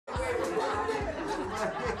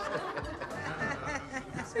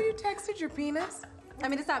textured your penis? I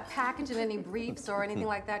mean, it's not packaged in any briefs or anything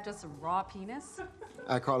like that, just a raw penis.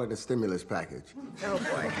 I call it a stimulus package. Oh,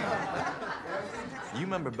 boy. You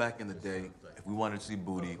remember back in the day, if we wanted to see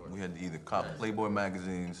booty, we had to either cop Playboy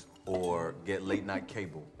magazines or get late-night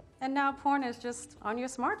cable. And now porn is just on your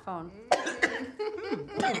smartphone.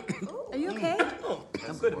 Are you okay?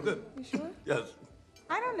 I'm good. You sure? Yes.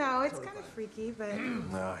 I don't know. It's kind of freaky, but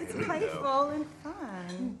No, it's playful and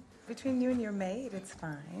fun. Between you and your maid, it's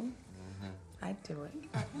fine. I'd do it.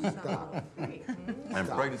 Stop. And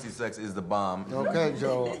pregnancy sex is the bomb. Okay,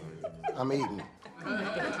 Joe. I'm eating.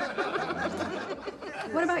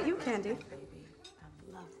 What about you, Candy?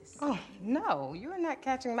 Oh, no. You're not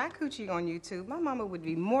catching my coochie on YouTube. My mama would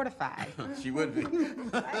be mortified. She would be.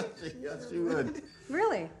 Yes, she would.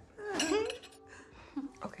 Really?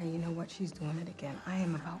 Okay, you know what? She's doing it again. I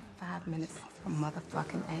am about 5 minutes from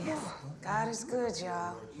motherfucking ass. God is good,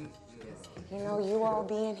 y'all. You know, you all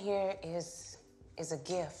being here is a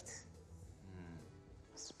gift.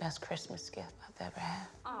 It's the best Christmas gift I've ever had.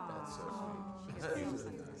 That's so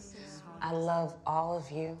sweet. I love all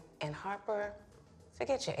of you. And Harper,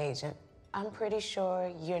 forget your agent. I'm pretty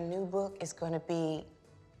sure your new book is going to be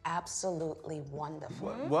absolutely wonderful.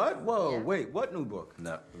 What? Whoa, wait, what new book?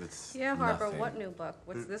 No, it's Yeah, Harper, nothing. what new book?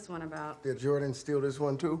 What's this one about? Did Jordan steal this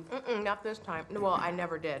one, too? Not this time. Well, I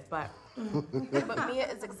never did, but... But Mia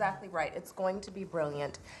is exactly right. It's going to be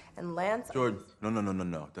brilliant. And Lance... Jordan,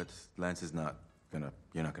 no. Lance is not gonna...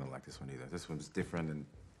 You're not gonna like this one either. This one's different and...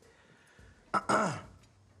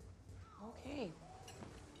 Okay.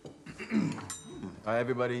 All right,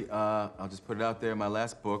 everybody, I'll just put it out there. My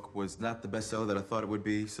last book was not the bestseller that I thought it would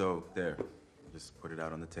be, so there. Just put it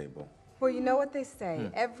out on the table. Well, you know what they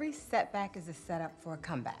say. Every setback is a setup for a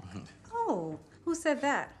comeback. Oh, who said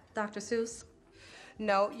that? Dr. Seuss?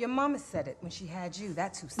 No, your mama said it when she had you.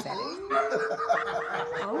 That's who said it.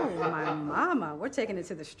 Oh, my mama. We're taking it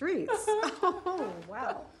to the streets. Oh,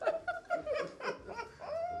 wow.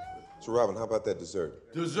 So, Robin, how about that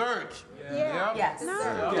dessert? Dessert! Yeah. Yes. No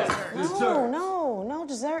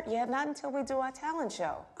dessert yet. Not until we do our talent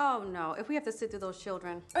show. Oh, no. If we have to sit through those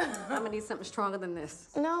children, I'm gonna need something stronger than this.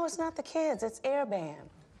 No, it's not the kids. It's Air Band.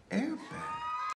 Airbag.